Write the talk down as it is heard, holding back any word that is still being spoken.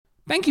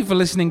Thank you for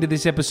listening to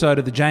this episode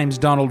of the James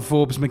Donald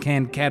Forbes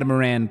McCann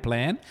Catamaran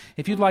Plan.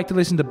 If you'd like to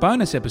listen to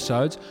bonus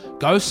episodes,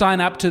 go sign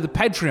up to the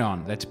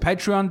Patreon. That's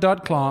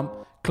patreon.com.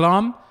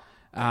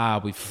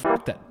 We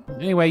fucked that.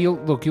 Anyway,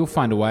 you'll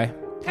find a way.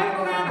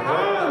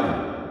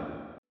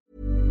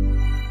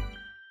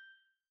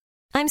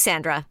 I'm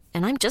Sandra,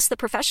 and I'm just the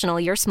professional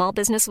your small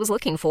business was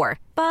looking for.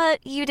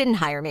 But you didn't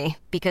hire me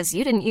because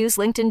you didn't use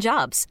LinkedIn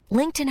Jobs.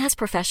 LinkedIn has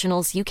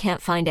professionals you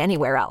can't find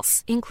anywhere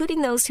else,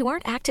 including those who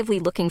aren't actively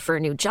looking for a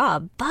new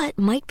job, but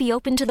might be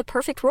open to the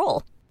perfect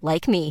role,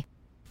 like me.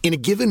 In a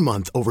given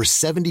month, over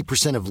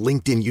 70% of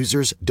LinkedIn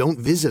users don't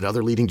visit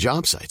other leading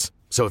job sites.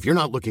 So if you're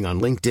not looking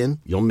on LinkedIn,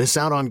 you'll miss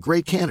out on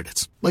great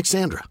candidates like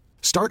Sandra.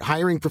 Start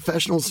hiring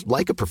professionals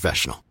like a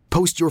professional.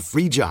 Post your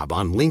free job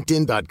on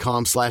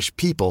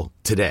linkedin.com/people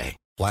today.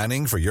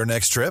 Planning for your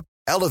next trip?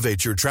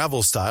 Elevate your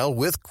travel style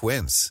with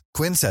Quince.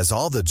 Quince has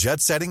all the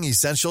jet-setting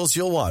essentials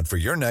you'll want for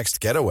your next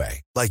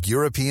getaway, like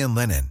European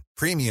linen,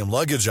 premium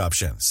luggage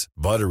options,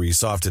 buttery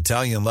soft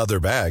Italian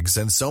leather bags,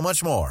 and so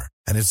much more.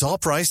 And it's all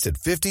priced at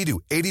 50 to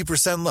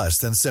 80% less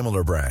than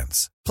similar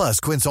brands. Plus,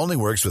 Quince only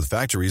works with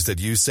factories that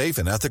use safe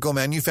and ethical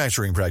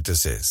manufacturing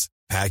practices.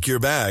 Pack your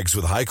bags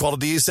with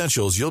high-quality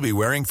essentials you'll be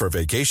wearing for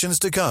vacations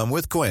to come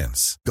with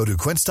Quince. Go to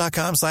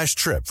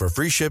quince.com/trip for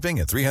free shipping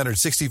and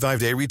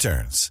 365-day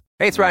returns.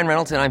 Hey, it's Ryan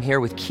Reynolds, and I'm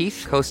here with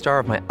Keith, co-star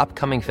of my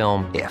upcoming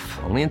film, If,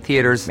 only in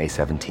theaters May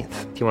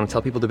 17th. Do you want to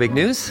tell people the big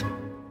news?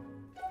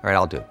 All right,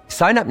 I'll do it.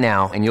 Sign up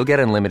now and you'll get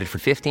unlimited for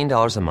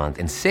 $15 a month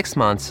and 6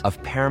 months of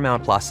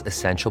Paramount Plus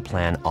Essential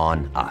Plan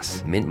on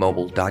us.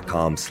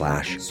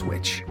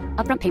 MintMobile.com/switch.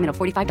 Upfront payment of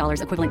 $45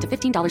 equivalent to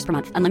 $15 per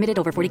month. Unlimited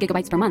over 40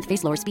 gigabytes per month.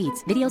 Face lower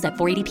speeds. Videos at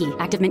 480p.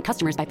 Active Mint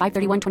customers by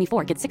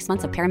 531.24 get 6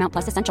 months of Paramount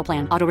Plus Essential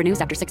Plan. Auto renews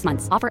after 6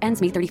 months. Offer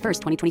ends May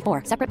 31st,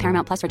 2024. Separate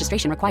Paramount Plus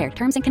registration required.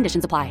 Terms and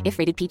conditions apply if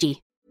rated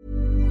PG.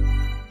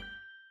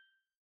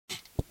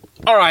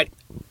 All right.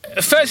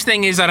 First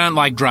thing is I don't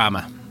like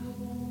drama.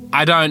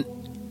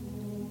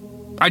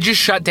 I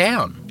just shut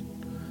down.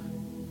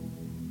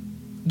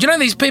 Do you know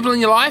these people in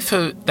your life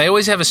who they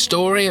always have a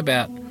story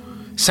about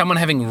someone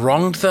having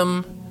wronged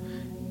them?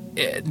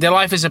 Their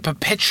life is a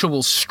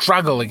perpetual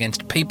struggle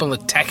against people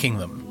attacking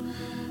them,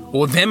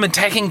 or them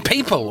attacking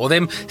people, or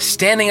them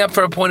standing up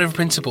for a point of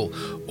principle,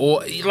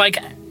 or like,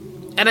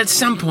 and at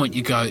some point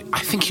you go,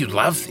 I think you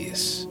love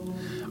this.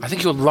 I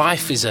think your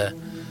life is a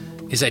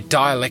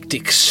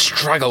dialectic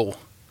struggle.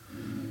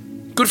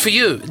 Good for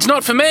you. It's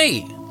not for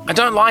me. I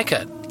don't like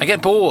it. I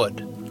get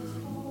bored.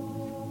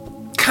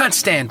 Can't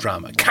stand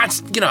drama.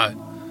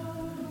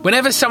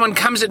 Whenever someone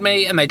comes at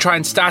me and they try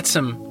and start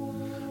some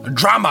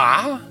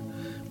drama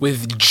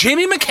with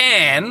Jimmy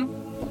McCann,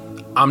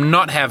 I'm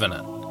not having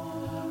it.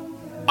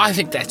 I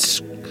think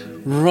that's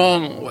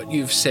wrong what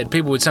you've said.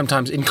 People would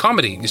sometimes, in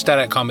comedy, you start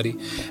out comedy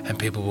and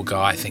people will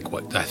go, I think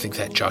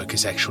that joke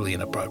is actually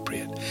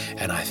inappropriate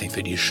and I think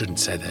that you shouldn't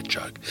say that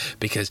joke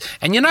because,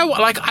 and you know what,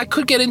 like I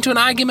could get into an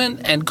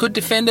argument and could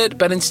defend it,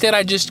 but instead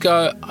I just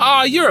go,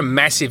 oh, you're a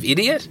massive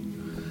idiot.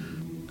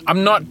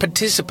 I'm not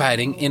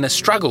participating in a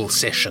struggle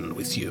session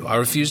with you. I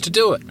refuse to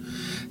do it.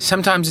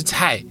 Sometimes it's,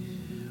 hey,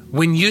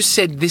 when you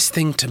said this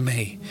thing to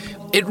me,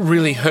 it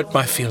really hurt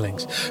my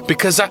feelings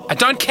because I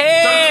don't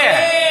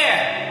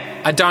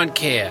care. I don't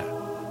care.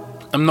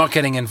 I'm not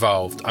getting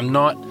involved. I'm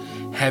not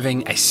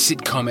having a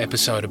sitcom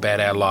episode about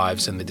our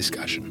lives and the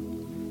discussion.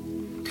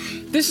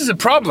 This is a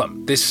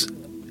problem, this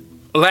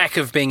lack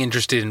of being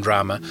interested in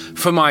drama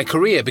for my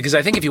career, because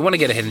I think if you want to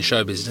get ahead in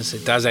show business,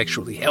 it does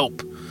actually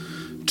help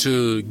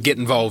to get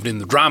involved in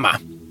the drama.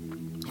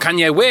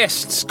 Kanye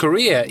West's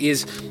career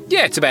is,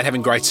 it's about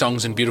having great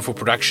songs and beautiful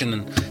production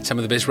and some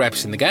of the best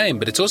raps in the game,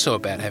 but it's also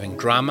about having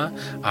drama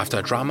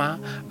after drama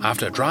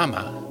after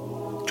drama.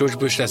 George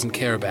Bush doesn't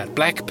care about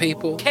black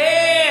people.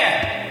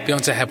 Care!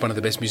 Beyonce had one of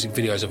the best music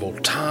videos of all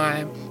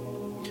time,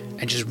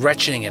 and just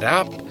ratcheting it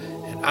up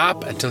and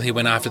up until he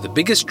went after the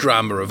biggest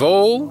drama of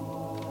all.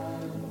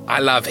 I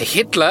love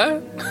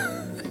Hitler.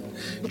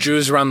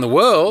 Jews run the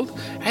world.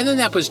 And then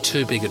that was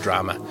too big a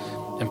drama,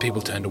 and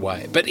people turned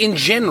away. But in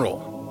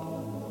general,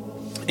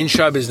 in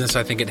show business,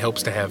 I think it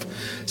helps to have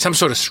some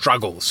sort of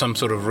struggle, some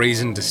sort of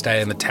reason to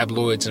stay in the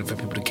tabloids and for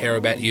people to care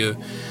about you.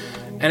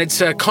 And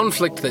it's a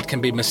conflict that can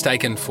be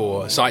mistaken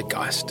for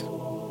zeitgeist.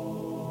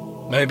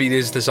 Maybe it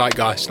is the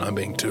zeitgeist and I'm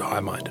being too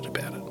high-minded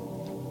about it.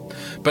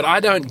 But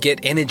I don't get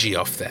energy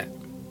off that,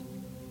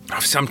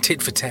 of some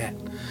tit for tat.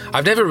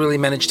 I've never really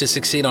managed to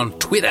succeed on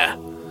Twitter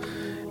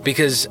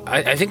because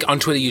I think on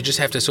Twitter you just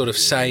have to sort of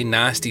say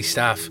nasty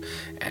stuff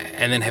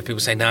and then have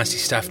people say nasty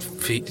stuff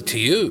to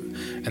you,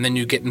 and then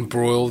you get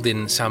embroiled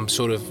in some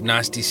sort of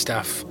nasty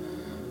stuff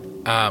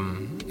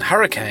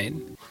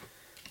hurricane.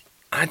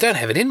 I don't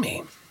have it in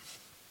me.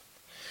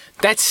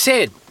 That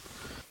said,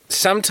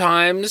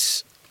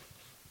 sometimes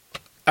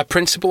a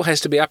principle has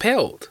to be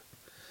upheld,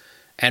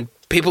 and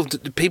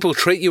people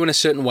treat you in a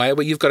certain way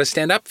where you've got to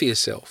stand up for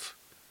yourself.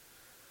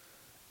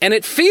 And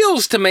it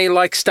feels to me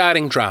like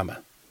starting drama.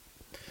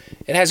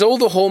 It has all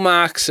the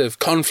hallmarks of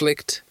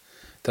conflict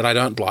that I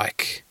don't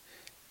like.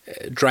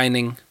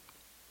 Draining.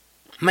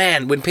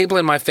 Man, when people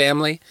in my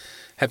family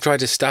have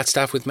tried to start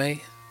stuff with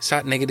me,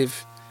 start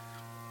negative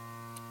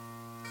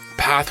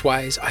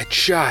pathways. I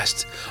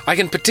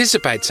can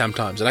participate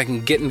sometimes and I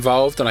can get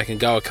involved and I can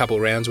go a couple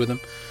rounds with them.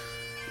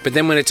 But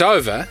then when it's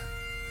over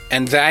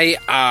and they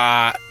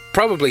are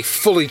probably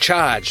fully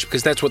charged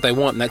because that's what they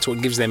want and that's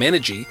what gives them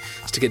energy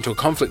is to get into a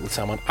conflict with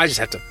someone, I just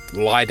have to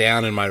lie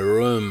down in my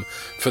room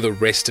for the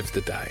rest of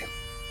the day.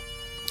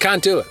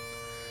 Can't do it.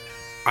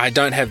 I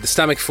don't have the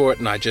stomach for it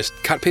and I just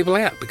cut people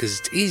out because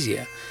it's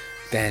easier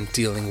than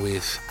dealing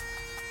with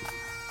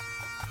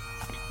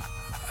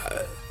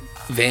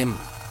them.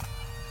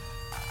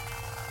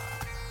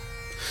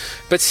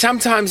 But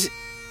sometimes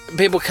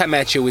people come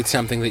at you with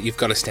something that you've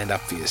got to stand up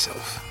for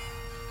yourself.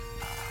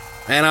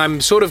 And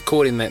I'm sort of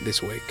caught in that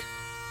this week.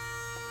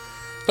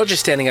 Not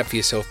just standing up for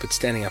yourself, but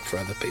standing up for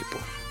other people.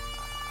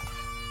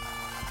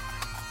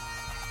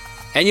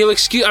 And you'll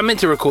excuse... I meant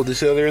to record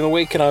this earlier in the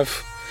week, and I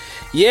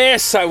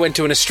went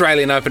to an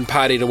Australian Open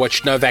party to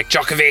watch Novak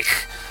Djokovic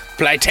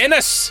play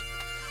tennis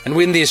and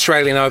win the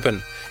Australian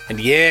Open. And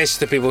yes,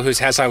 the people whose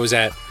house I was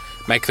at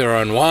make their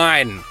own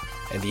wine.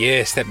 And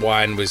yes, that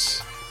wine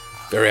was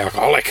very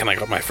alcoholic, and I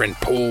got my friend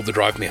Paul to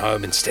drive me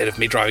home instead of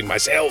me driving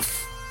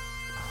myself.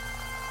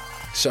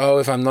 So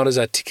if I'm not as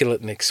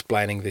articulate in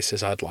explaining this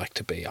as I'd like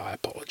to be, I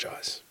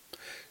apologise.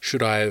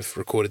 Should I have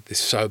recorded this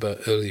sober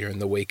earlier in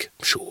the week?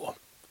 Sure.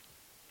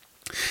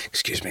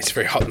 Excuse me, it's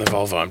very hot in the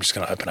Volvo. I'm just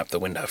going to open up the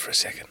window for a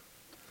second.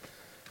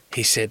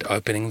 He said,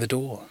 opening the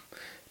door.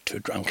 Too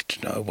drunk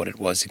to know what it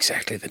was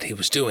exactly that he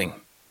was doing.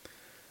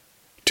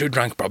 Too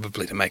drunk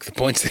probably to make the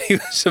points that he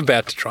was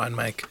about to try and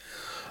make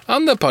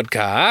on the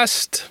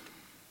podcast.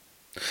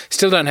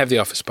 Still don't have the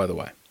office, by the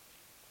way.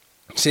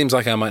 Seems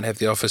like I might have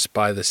the office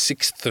by the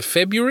 6th of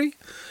February,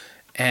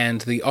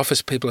 and the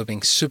office people are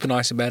being super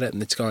nice about it,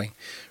 and it's going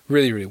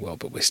really, really well.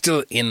 But we're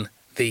still in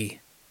the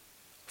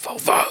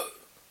Volvo.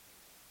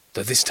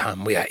 Though this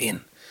time we are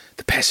in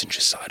the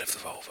passenger side of the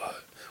Volvo,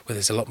 where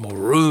there's a lot more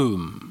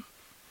room,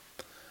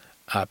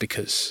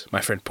 because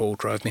my friend Paul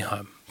drove me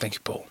home. Thank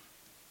you, Paul.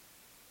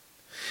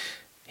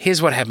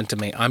 Here's what happened to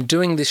me. I'm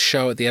doing this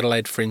show at the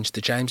Adelaide Fringe,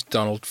 the James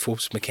Donald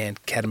Forbes McCann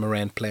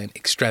Catamaran Plan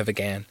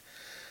Extravagan.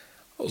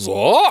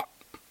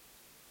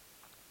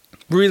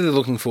 Really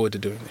looking forward to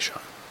doing the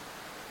show.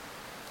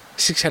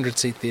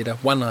 600-seat theatre,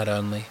 one night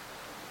only.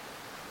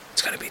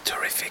 It's going to be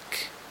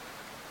terrific.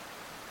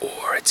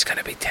 Or it's going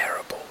to be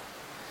terrible.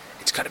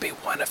 It's going to be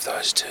one of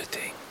those two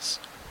things.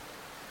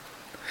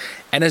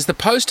 And as the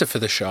poster for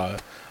the show,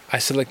 I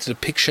selected a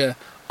picture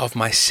of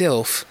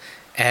myself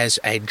as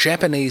a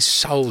Japanese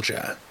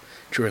soldier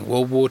during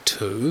World War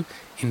II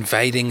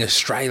invading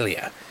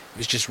Australia. It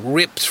was just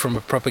ripped from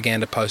a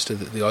propaganda poster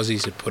that the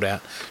Aussies had put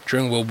out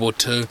during World War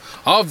II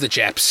of the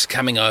Japs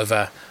coming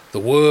over the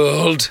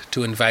world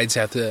to invade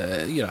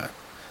to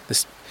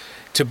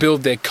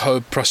build their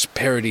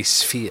co-prosperity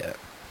sphere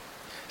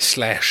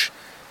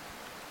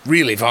 /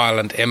 really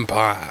violent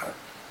empire.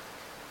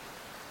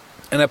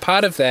 And a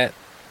part of that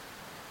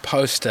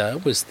poster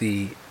was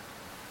the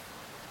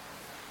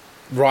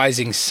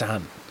rising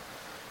sun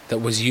that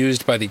was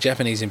used by the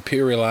Japanese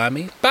Imperial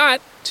Army,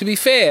 but, to be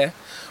fair,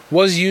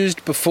 was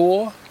used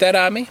before that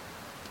army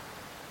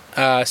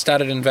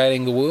started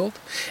invading the world,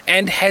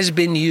 and has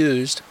been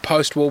used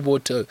post-World War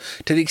II,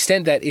 to the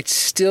extent that it's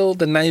still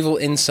the naval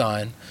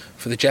ensign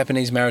for the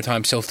Japanese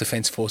Maritime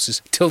Self-Defense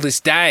Forces till this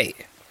day.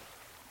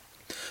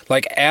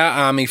 Like, our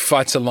army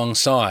fights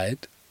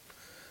alongside...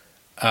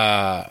 we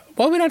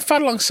don't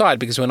fight alongside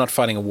because we're not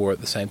fighting a war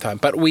at the same time,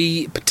 but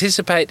we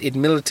participate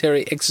in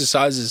military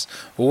exercises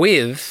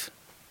with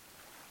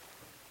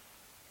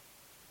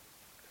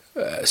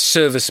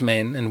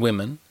servicemen and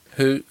women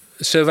who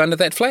serve under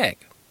that flag.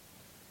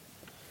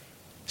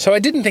 So I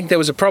didn't think there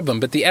was a problem,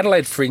 but the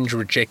Adelaide Fringe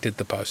rejected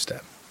the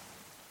poster.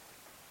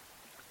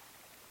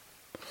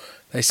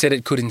 They said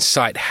it could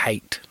incite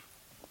hate.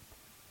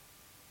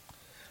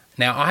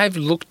 Now, I've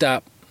looked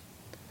up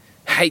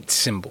hate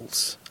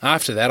symbols.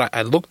 After that,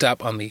 I looked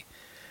up on the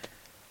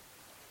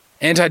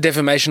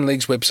Anti-Defamation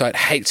League's website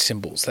hate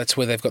symbols. That's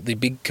where they've got the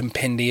big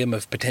compendium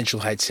of potential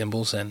hate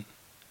symbols, and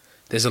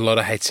there's a lot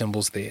of hate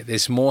symbols there.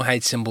 There's more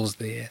hate symbols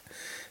there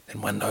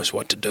than one knows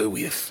what to do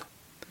with.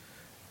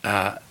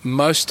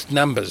 Most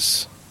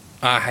numbers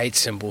are hate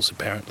symbols,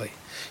 apparently.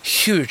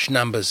 Huge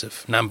numbers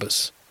of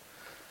numbers.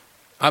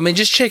 I mean,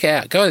 just go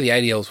to the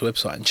ADL's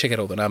website and check out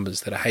all the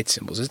numbers that are hate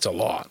symbols. It's a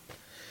lot.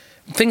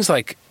 Things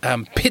like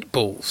pit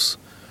bulls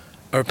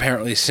are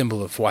apparently a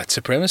symbol of white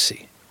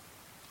supremacy.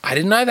 I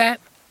didn't know that.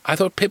 I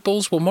thought pit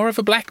bulls were more of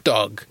a black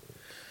dog,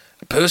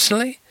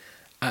 personally.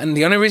 And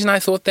the only reason I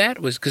thought that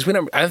was because I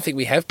don't think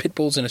we have pit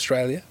bulls in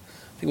Australia.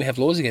 I think we have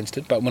laws against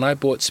it. But when I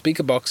bought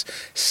Speakerbox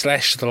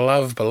 / The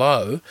Love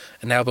Below,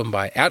 an album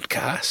by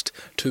Outkast,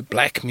 two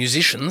black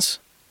musicians,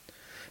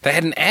 they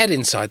had an ad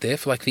inside there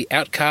for like the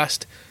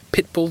Outkast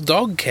pit bull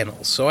dog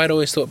kennels. So I'd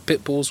always thought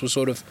pit bulls were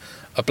sort of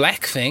a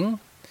black thing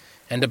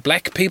and a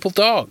black people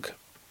dog,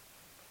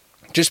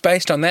 just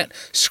based on that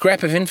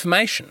scrap of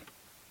information.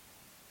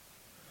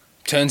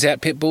 Turns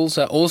out pit bulls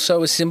are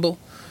also a symbol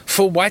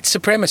for white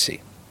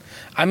supremacy.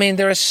 I mean,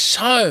 there are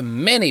so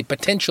many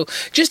potential,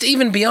 just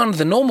even beyond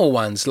the normal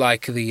ones,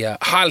 like the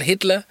Heil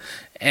Hitler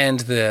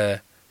and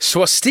the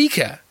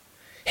swastika.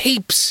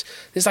 Heaps.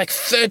 There's like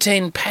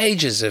 13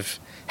 pages of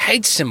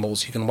hate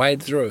symbols you can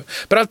wade through.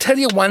 But I'll tell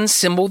you one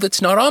symbol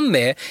that's not on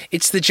there.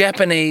 It's the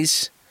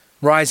Japanese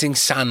rising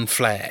sun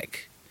flag.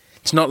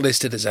 It's not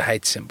listed as a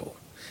hate symbol.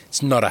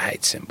 It's not a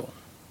hate symbol.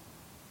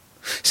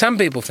 Some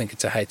people think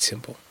it's a hate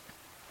symbol.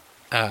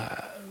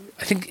 I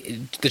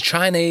think the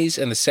Chinese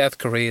and the South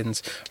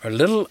Koreans are a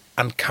little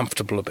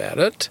uncomfortable about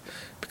it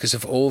because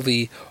of all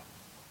the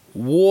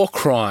war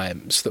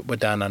crimes that were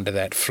done under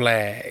that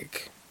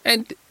flag.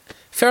 And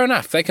fair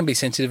enough, they can be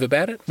sensitive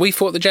about it. We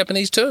fought the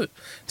Japanese too.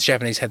 The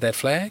Japanese had that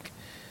flag.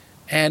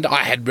 And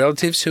I had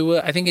relatives who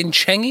were, I think, in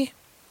Changi.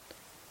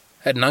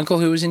 I had an uncle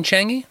who was in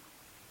Changi,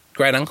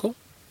 great uncle.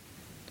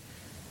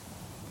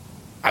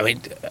 I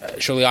mean,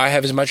 surely I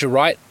have as much a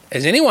right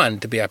as anyone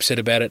to be upset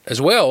about it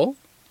as well.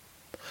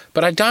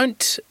 But I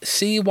don't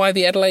see why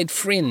the Adelaide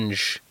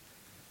Fringe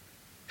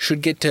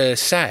should get to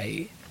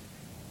say,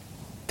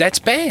 that's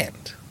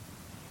banned.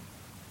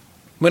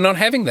 We're not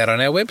having that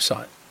on our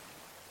website.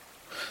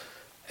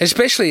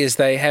 Especially as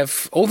they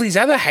have all these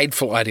other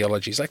hateful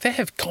ideologies. Like they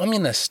have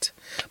communist.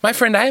 My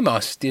friend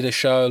Amos did a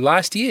show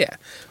last year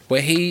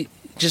where he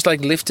just like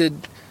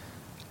lifted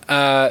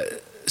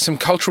some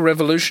Cultural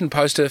Revolution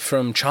poster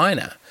from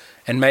China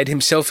and made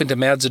himself into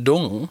Mao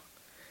Zedong.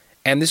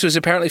 And this was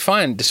apparently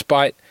fine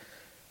despite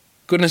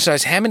goodness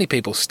knows how many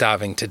people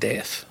starving to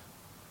death.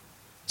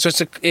 So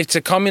it's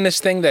a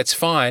communist thing, that's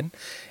fine.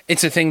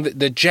 It's a thing that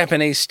the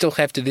Japanese still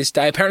have to this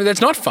day. Apparently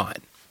that's not fine.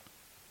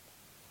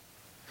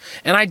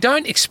 And I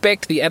don't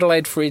expect the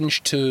Adelaide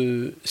Fringe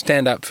to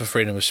stand up for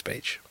freedom of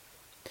speech.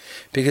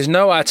 Because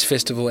no arts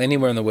festival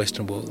anywhere in the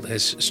Western world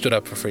has stood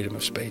up for freedom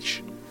of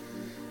speech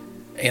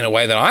in a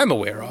way that I'm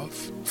aware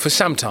of for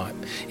some time.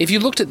 If you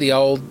looked at the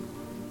old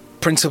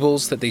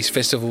principles that these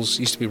festivals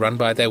used to be run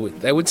by, they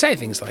would say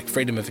things like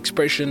freedom of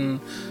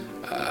expression,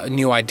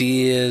 new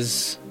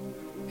ideas,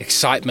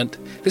 excitement.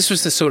 This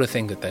was the sort of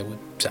thing that they would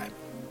say.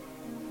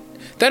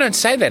 They don't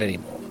say that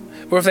anymore.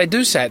 Or if they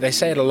do say it, they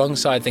say it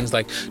alongside things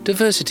like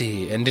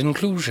diversity and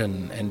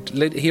inclusion and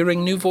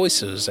hearing new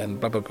voices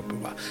and blah, blah, blah, blah,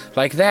 blah.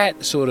 Like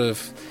that sort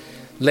of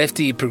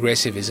lefty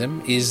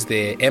progressivism is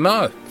their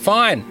MO.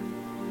 Fine.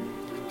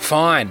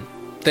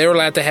 They're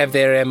allowed to have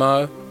their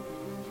MO.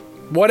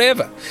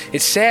 Whatever.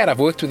 It's sad. I've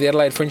worked with the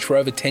Adelaide Fringe for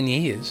over 10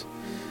 years,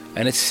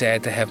 and it's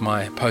sad to have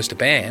my poster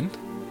banned.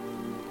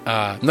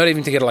 Not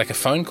even to get like a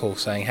phone call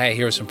saying, hey,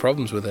 here are some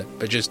problems with it,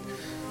 but just,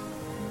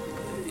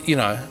 you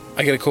know,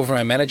 I get a call from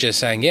our manager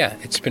saying, yeah,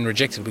 it's been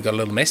rejected. We got a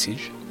little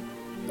message.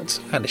 That's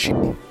kind of shit.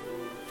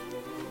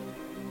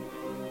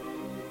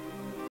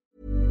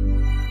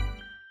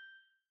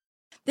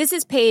 This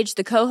is Paige,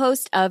 the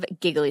co-host of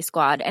Giggly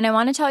Squad, and I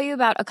want to tell you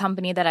about a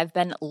company that I've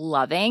been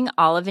loving,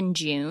 Olive &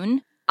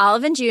 June.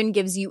 Olive & June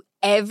gives you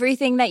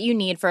everything that you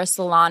need for a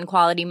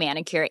salon-quality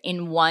manicure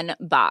in one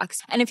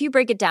box. And if you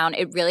break it down,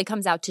 it really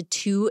comes out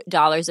to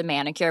 $2 a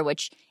manicure,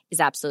 which is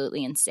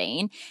absolutely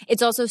insane.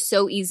 It's also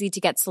so easy to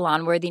get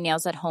salon-worthy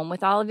nails at home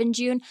with Olive &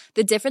 June.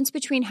 The difference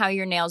between how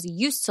your nails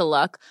used to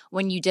look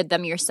when you did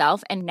them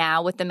yourself and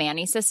now with the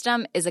Mani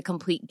system is a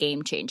complete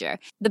game changer.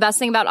 The best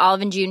thing about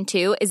Olive & June,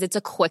 too, is it's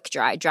a quick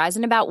dry. Dries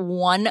in about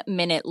 1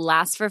 minute,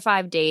 lasts for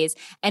 5 days,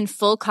 and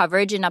full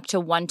coverage in up to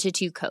 1 to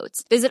 2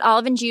 coats. Visit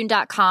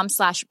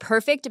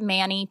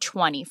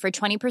oliveandjune.com/perfectmani20 for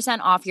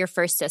 20% off your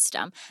first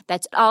system.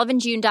 That's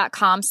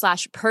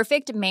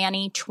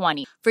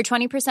oliveandjune.com/perfectmani20 for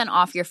 20%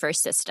 off your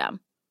first system.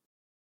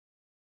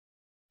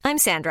 I'm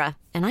Sandra,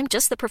 and I'm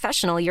just the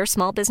professional your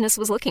small business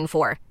was looking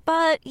for.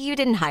 But you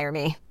didn't hire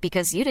me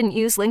because you didn't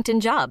use LinkedIn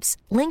Jobs.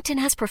 LinkedIn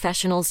has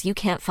professionals you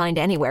can't find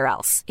anywhere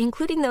else,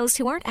 including those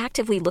who aren't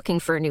actively looking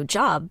for a new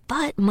job,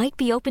 but might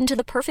be open to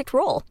the perfect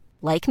role,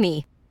 like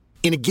me.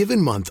 In a given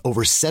month,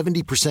 over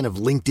 70% of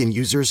LinkedIn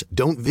users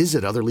don't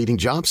visit other leading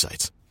job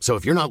sites. So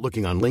if you're not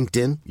looking on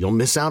LinkedIn, you'll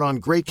miss out on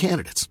great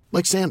candidates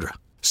like Sandra.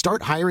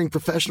 Start hiring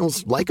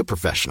professionals like a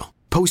professional.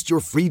 Post your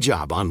free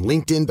job on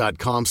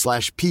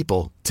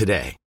linkedin.com/people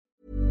today.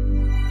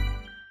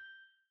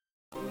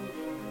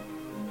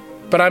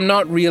 But I'm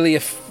not really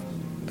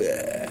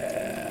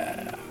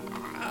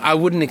I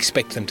wouldn't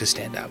expect them to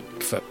stand up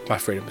for my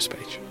freedom of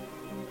speech.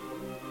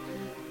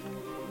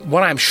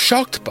 What I'm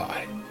shocked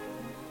by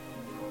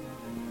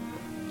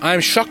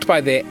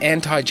their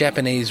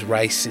anti-Japanese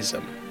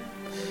racism.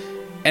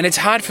 And it's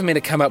hard for me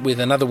to come up with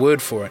another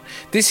word for it.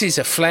 This is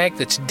a flag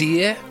that's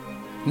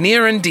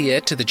near and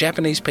dear to the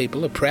Japanese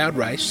people, a proud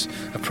race,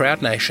 a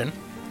proud nation.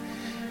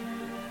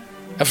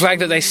 A flag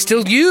that they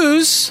still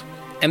use.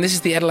 And this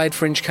is the Adelaide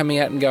Fringe coming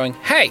out and going,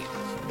 hey,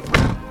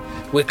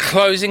 we're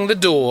closing the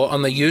door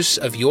on the use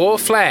of your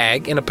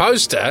flag in a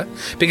poster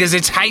because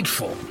it's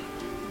hateful.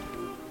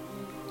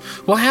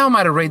 Well, how am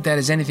I to read that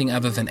as anything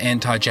other than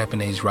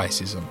anti-Japanese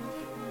racism?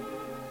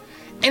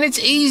 And it's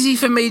easy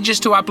for me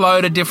just to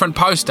upload a different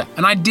poster.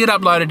 And I did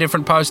upload a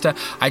different poster.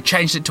 I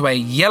changed it to a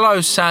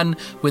yellow sun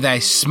with a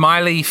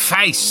smiley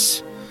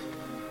face.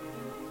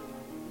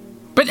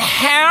 But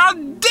how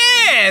dare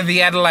dare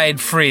the Adelaide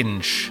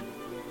Fringe?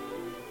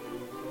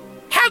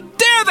 How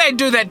dare they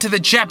do that to the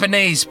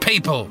Japanese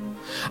people?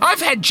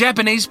 I've had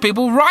Japanese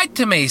people write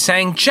to me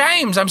saying,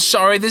 James, I'm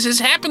sorry this has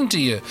happened to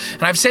you.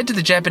 And I've said to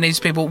the Japanese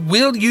people,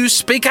 will you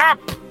speak up?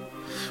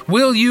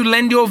 Will you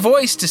lend your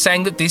voice to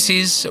saying that this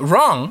is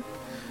wrong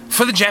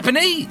for the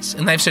Japanese?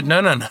 And they've said, no,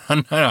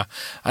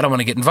 I don't want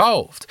to get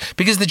involved.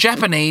 Because the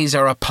Japanese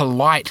are a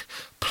polite,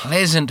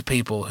 pleasant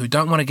people who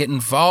don't want to get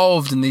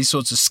involved in these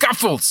sorts of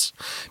scuffles.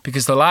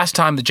 Because the last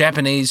time the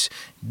Japanese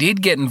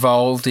did get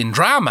involved in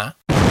drama,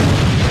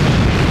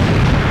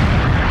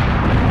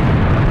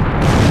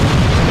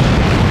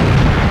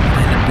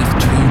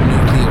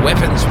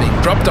 weapons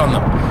being dropped on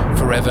them,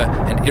 forever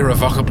and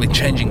irrevocably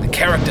changing the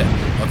character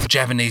of the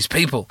Japanese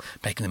people,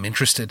 making them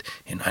interested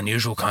in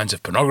unusual kinds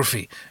of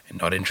pornography and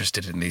not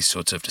interested in these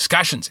sorts of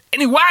discussions.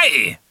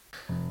 Anyway,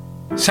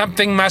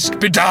 something must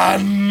be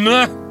done.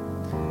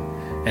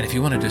 And if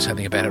you want to do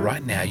something about it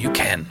right now, you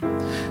can.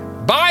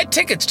 Buy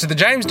tickets to the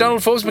James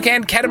Donald Forbes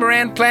McCann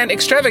Catamaran Plan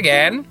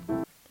Extravagan.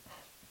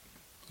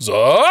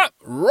 So,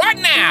 right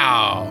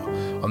now,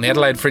 on the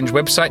Adelaide Fringe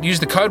website, use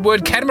the code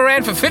word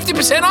catamaran for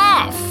 50%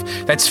 off.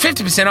 That's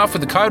 50% off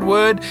with the code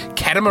word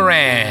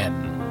catamaran.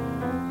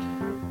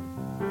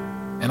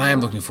 And I am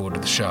looking forward to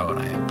the show, and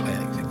I am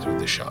planning things with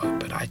the show,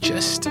 but I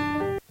just...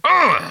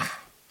 I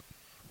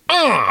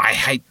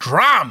hate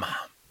drama.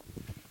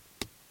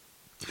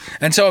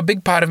 And so a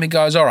big part of me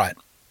goes, all right,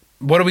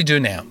 what do we do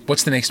now?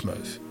 What's the next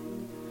move?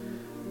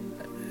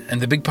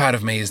 And the big part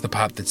of me is the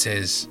part that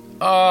says,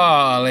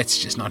 let's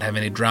just not have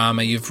any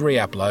drama. You've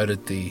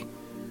re-uploaded the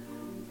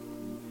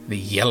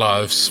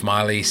yellow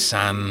smiley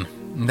sun.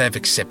 They've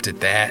accepted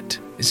that.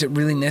 Is it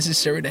really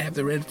necessary to have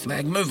the red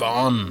flag? Move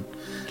on.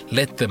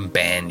 Let them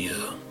ban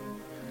you.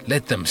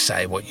 Let them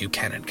say what you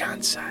can and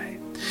can't say.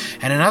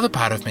 And another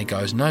part of me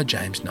goes, no,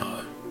 James,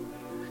 no.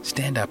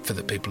 Stand up for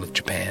the people of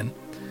Japan.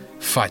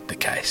 Fight the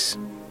case.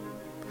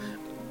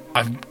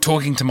 I'm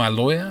talking to my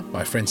lawyer,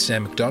 my friend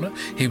Sam McDonough.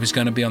 He was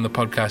going to be on the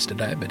podcast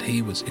today, but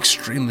he was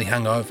extremely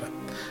hungover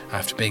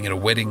after being at a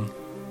wedding.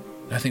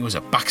 I think it was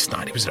a Bucks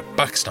night. He was at a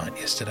Bucks night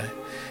yesterday.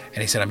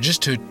 And he said, I'm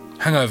just too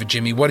hungover,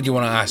 Jimmy. What did you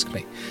want to ask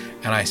me?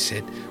 And I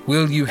said,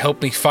 will you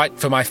help me fight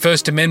for my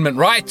First Amendment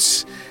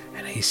rights?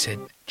 And he said,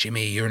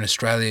 Jimmy, you're in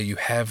Australia. You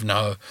have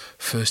no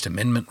First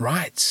Amendment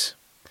rights.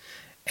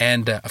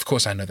 And, of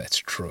course, I know that's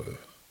true.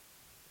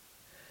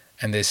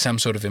 And there's some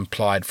sort of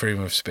implied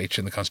freedom of speech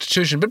in the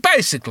Constitution. But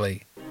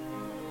basically,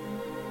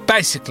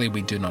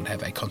 we do not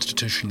have a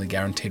constitutionally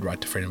guaranteed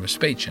right to freedom of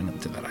speech.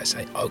 And to that I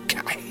say,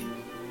 okay.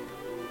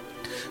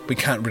 We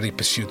can't really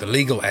pursue the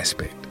legal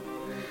aspect.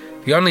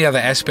 The only other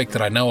aspect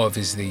that I know of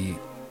is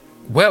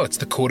it's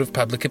the court of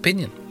public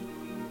opinion.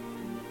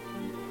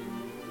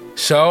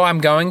 So I'm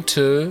going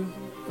to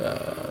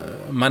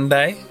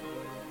Monday.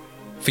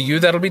 For you,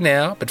 that'll be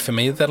now, but for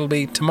me, that'll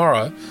be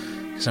tomorrow,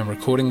 because I'm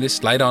recording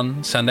this late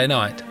on Sunday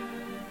night.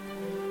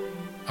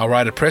 I'll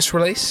write a press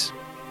release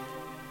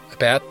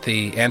about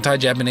the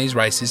anti-Japanese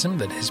racism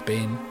that has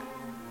been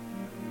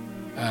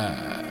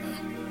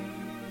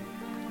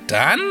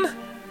done.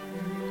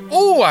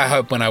 Oh, I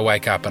hope when I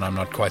wake up and I'm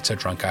not quite so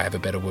drunk, I have a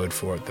better word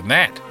for it than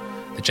that.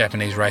 The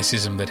Japanese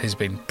racism that has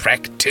been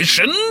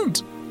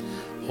practitioned,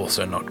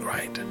 also not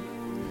great.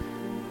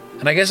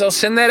 And I guess I'll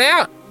send that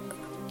out.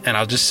 And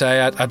I'll just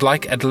say I'd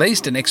like at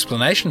least an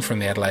explanation from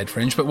the Adelaide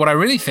Fringe. But what I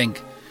really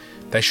think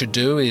they should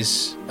do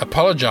is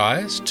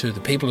apologise to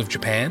the people of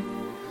Japan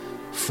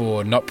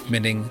for not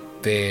permitting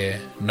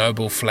their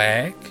noble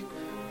flag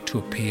to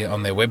appear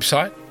on their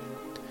website.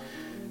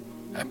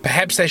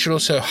 Perhaps they should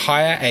also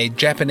hire a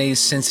Japanese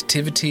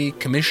sensitivity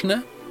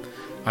commissioner.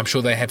 I'm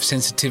sure they have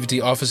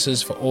sensitivity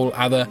officers for all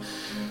other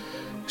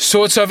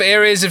sorts of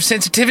areas of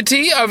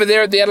sensitivity over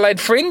there at the Adelaide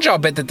Fringe. I'll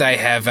bet that they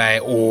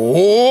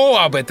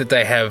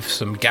have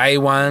some gay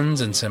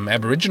ones and some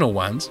Aboriginal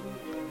ones.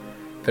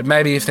 But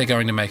maybe if they're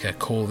going to make a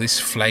call this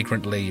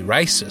flagrantly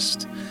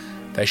racist,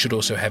 they should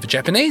also have a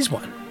Japanese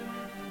one.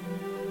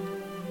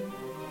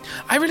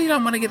 I really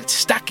don't want to get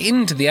stuck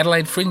into the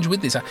Adelaide Fringe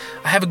with this. I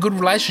have a good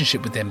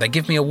relationship with them. They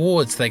give me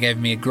awards. They gave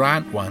me a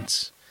grant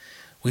once.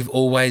 We've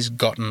always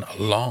gotten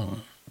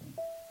along.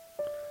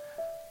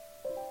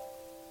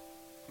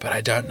 But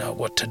I don't know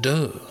what to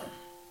do.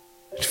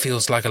 It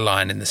feels like a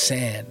line in the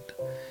sand.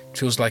 It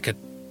feels like a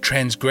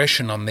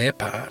transgression on their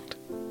part.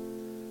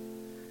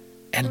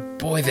 And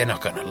boy, they're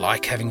not going to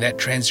like having that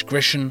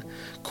transgression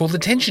called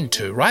attention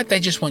to, right? They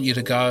just want you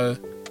to go,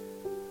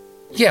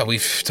 yeah,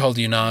 we've told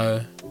you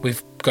no.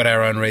 We've got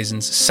our own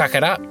reasons. Suck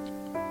it up.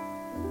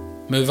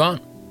 Move on.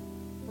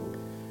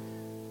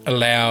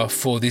 Allow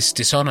for this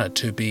dishonour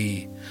to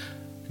be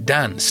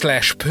done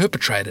 /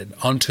 perpetrated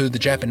onto the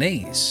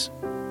Japanese.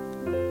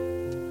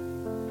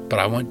 But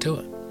I won't do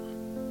it.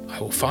 I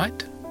will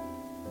fight,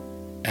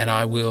 and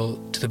I will,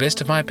 to the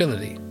best of my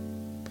ability,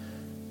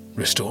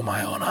 restore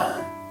my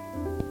honour.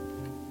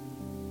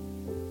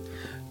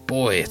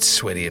 Boy, it's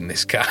sweaty in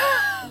this car.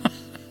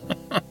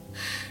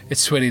 It's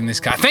sweaty in this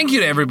car. Thank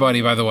you to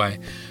everybody, by the way,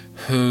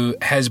 who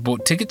has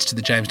bought tickets to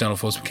the James Donald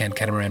Forbes McCann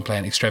Catamaran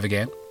Plan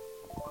Extravagan.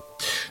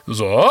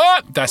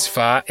 thus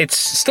far. It's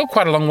still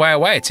quite a long way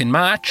away. It's in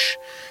March.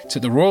 It's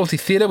at the Royalty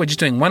Theatre. We're just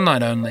doing one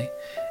night only.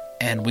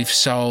 And we've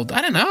sold,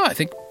 I don't know, I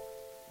think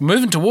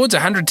moving towards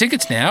 100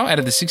 tickets now out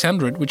of the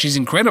 600, which is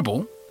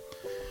incredible.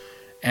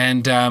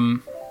 And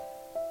I'm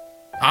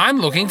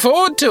looking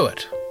forward to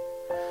it.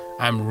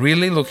 I'm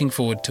really looking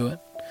forward to it.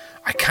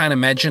 I can't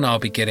imagine I'll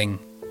be getting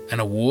an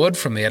award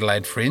from the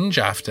Adelaide Fringe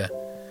after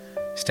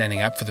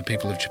standing up for the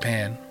people of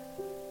Japan.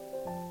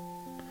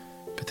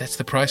 But that's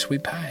the price we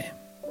pay.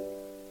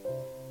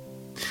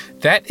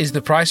 That is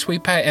the price we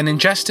pay. An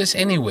injustice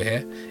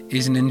anywhere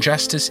is an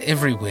injustice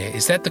everywhere.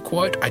 Is that the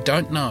quote? I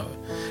don't know.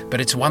 But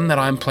it's one that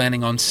I'm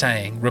planning on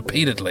saying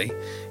repeatedly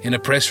in a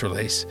press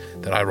release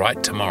that I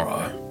write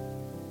tomorrow.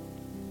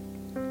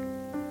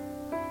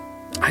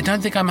 I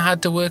don't think I'm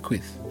hard to work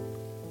with.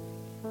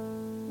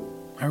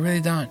 I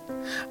really don't.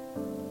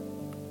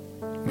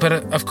 But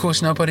of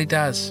course nobody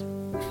does.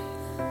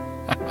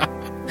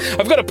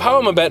 I've got a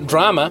poem about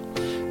drama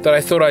that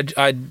I thought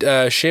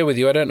I'd share with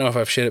you. I don't know if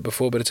I've shared it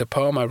before, but it's a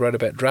poem I wrote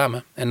about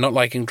drama and not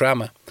liking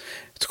drama.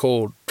 It's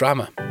called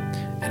Drama,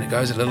 and it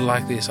goes a little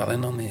like this. I'll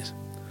end on this.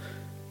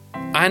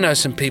 I know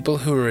some people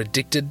who are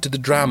addicted to the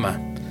drama.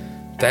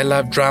 They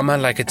love drama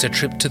like it's a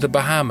trip to the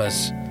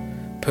Bahamas.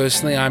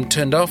 Personally, I'm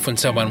turned off when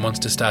someone wants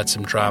to start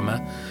some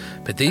drama,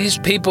 but these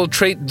people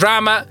treat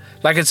drama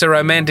like it's a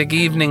romantic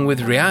evening with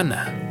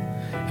Rihanna.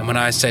 And when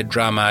I say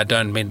drama, I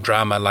don't mean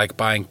drama like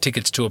buying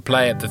tickets to a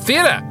play at the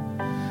theatre.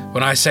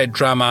 When I say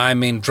drama, I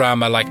mean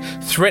drama like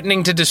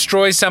threatening to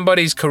destroy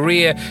somebody's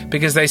career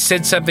because they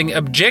said something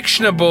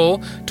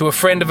objectionable to a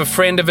friend of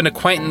an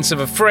acquaintance of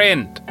a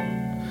friend.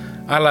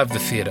 I love the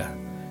theatre.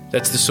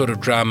 That's the sort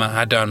of drama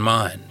I don't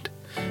mind.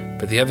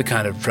 But the other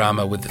kind of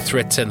drama with the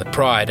threats and the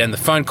pride and the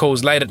phone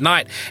calls late at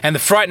night and the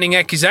frightening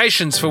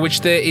accusations for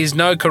which there is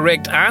no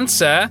correct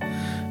answer,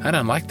 I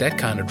don't like that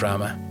kind of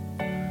drama.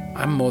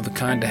 I'm more the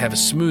kind to have a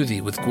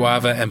smoothie with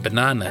guava and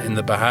banana in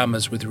the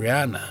Bahamas with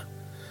Rihanna.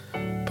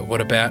 But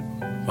what about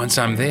once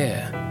I'm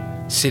there,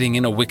 sitting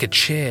in a wicker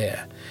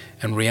chair,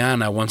 and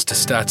Rihanna wants to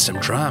start some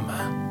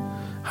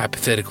drama?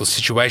 Hypothetical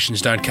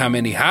situations don't come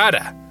any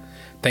harder.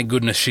 Thank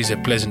goodness she's a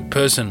pleasant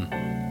person.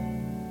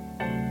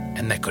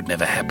 And that could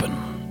never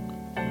happen.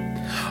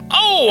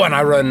 Oh, and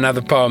I wrote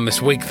another poem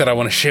this week that I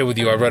want to share with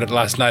you. I wrote it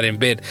last night in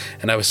bed,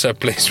 and I was so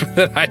pleased with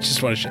it. I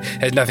just want to share.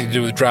 It has nothing to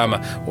do with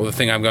drama or the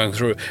thing I'm going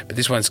through, but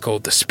this one's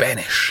called The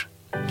Spanish.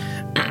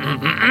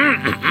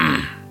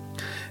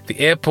 The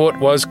airport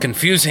was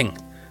confusing.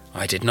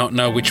 I did not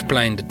know which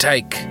plane to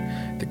take.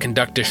 The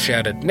conductor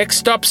shouted, "Next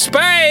stop,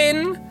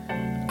 Spain!"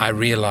 I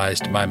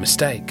realized my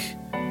mistake.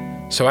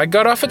 So I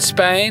got off at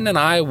Spain and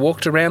I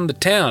walked around the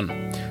town.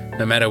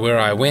 No matter where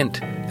I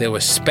went, there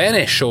was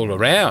Spanish all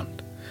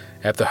around.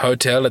 At the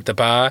hotel, at the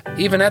bar,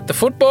 even at the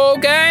football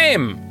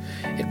game.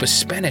 It was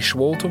Spanish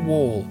wall to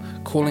wall,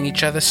 calling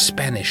each other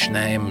Spanish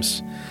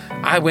names.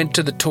 I went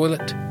to the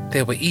toilet.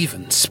 There were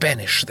even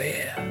Spanish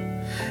there.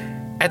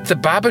 At the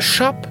barber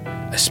shop,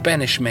 a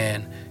Spanish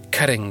man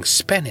cutting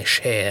Spanish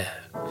hair.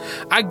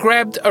 I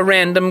grabbed a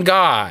random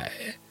guy.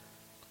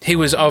 He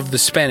was of the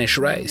Spanish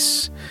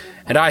race.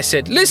 And I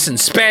said, "Listen,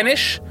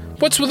 Spanish,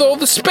 what's with all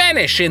the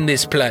Spanish in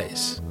this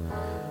place?"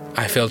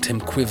 I felt him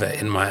quiver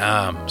in my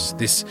arms,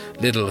 this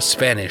little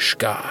Spanish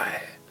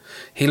guy.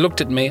 He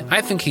looked at me.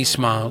 I think he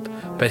smiled,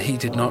 but he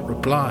did not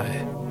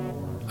reply.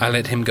 I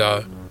let him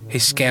go. He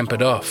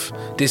scampered off,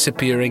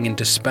 disappearing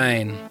into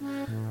Spain.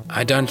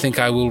 I don't think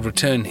I will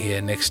return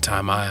here next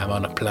time I am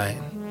on a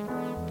plane.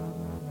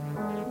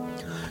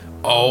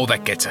 Oh,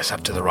 that gets us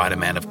up to the right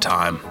amount of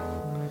time.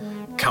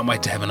 Can't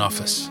wait to have an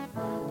office.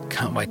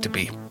 Can't wait to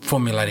be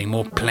formulating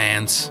more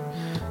plans.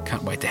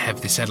 Can't wait to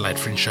have this Adelaide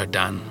Fringe show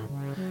done.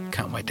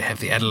 Can't wait to have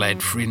the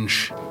Adelaide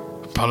Fringe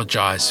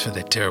apologise for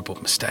their terrible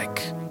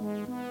mistake.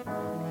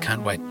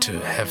 Can't wait to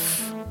have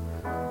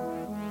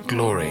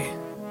glory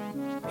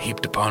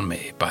heaped upon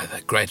me by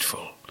the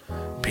grateful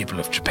people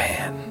of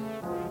Japan.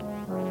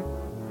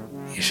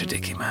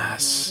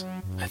 Ishodikimasu.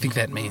 I think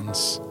that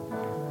means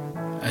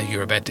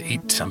you're about to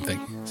eat something.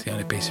 It's the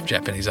only piece of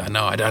Japanese I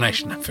know. I don't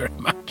actually know very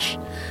much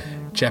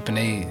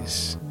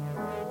Japanese.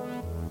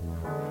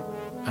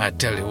 I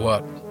tell you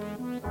what,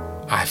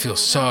 I feel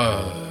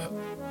so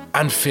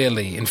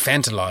unfairly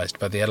infantilized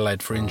by the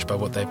Adelaide Fringe, by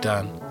what they've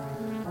done.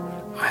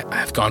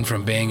 I've gone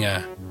from being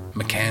a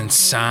McCann's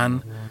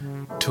son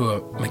to a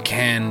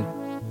McCann-chan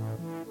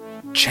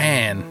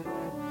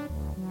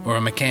or a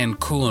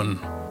McCann-kun.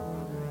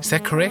 Is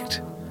that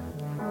correct?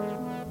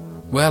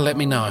 Well, let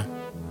me know.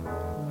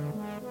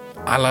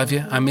 I love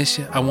you, I miss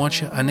you, I want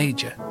you, I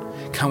need you.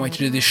 Can't wait to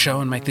do this show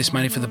and make this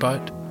money for the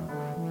boat.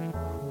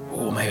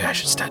 Oh, maybe I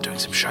should start doing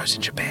some shows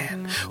in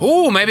Japan.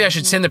 Oh, maybe I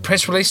should send the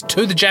press release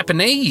to the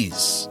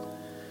Japanese.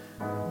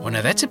 Well,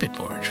 now that's a bit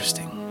more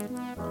interesting.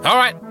 All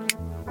right,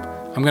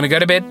 I'm going to go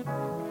to bed.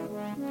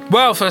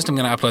 Well, first I'm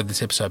going to upload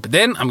this episode, but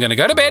then I'm going to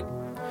go to bed.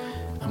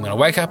 I'm going to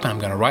wake up and I'm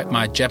going to write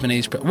my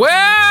Japanese...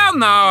 Well,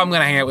 no, I'm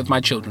going to hang out with my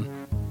children.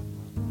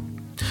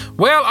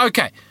 Well,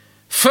 okay.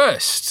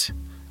 First,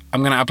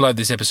 I'm going to upload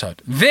this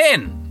episode.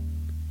 Then,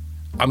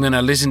 I'm going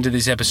to listen to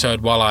this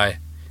episode while I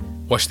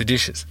wash the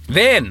dishes.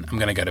 Then I'm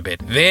going to go to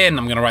bed. Then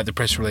I'm going to write the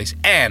press release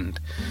and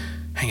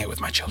hang out with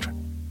my children.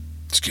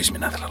 Excuse me,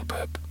 another little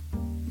burp.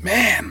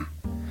 Man.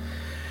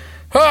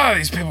 Oh,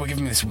 these people were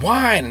giving me this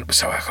wine. It was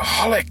so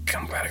alcoholic.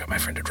 I'm glad I got my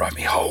friend to drive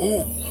me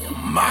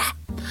home.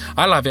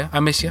 I love you. I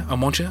miss you. I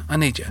want you. I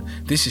need you.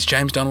 This is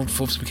James Donald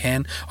Forbes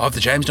McCann of the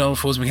James Donald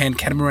Forbes McCann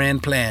Catamaran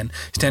Plan,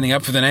 standing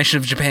up for the nation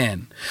of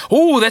Japan.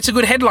 Oh, that's a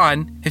good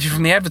headline if you're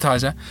from the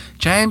Advertiser.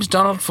 James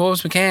Donald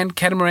Forbes McCann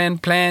Catamaran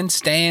Plan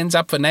stands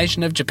up for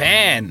nation of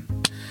Japan.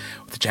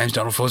 With the James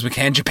Donald Forbes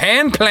McCann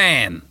Japan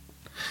Plan.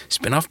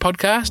 Spin-off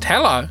podcast.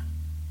 Hello.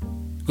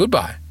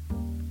 Goodbye.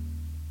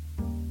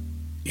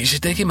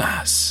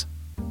 Ishidekimasu.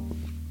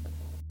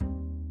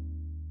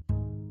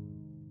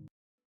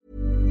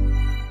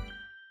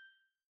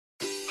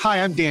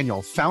 Hi, I'm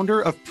Daniel,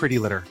 founder of Pretty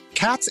Litter.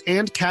 Cats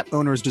and cat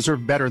owners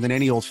deserve better than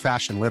any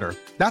old-fashioned litter.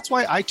 That's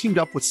why I teamed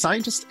up with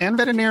scientists and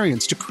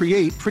veterinarians to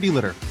create Pretty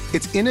Litter.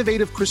 Its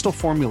innovative crystal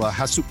formula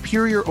has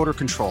superior odor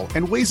control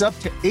and weighs up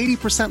to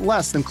 80%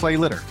 less than clay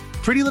litter.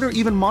 Pretty Litter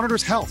even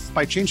monitors health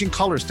by changing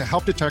colors to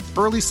help detect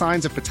early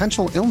signs of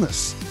potential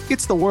illness.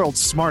 It's the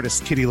world's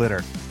smartest kitty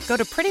litter. Go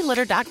to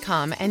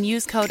prettylitter.com and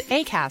use code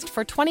ACAST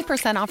for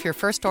 20% off your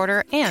first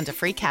order and a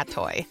free cat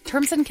toy.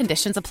 Terms and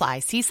conditions apply.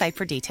 See site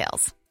for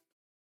details.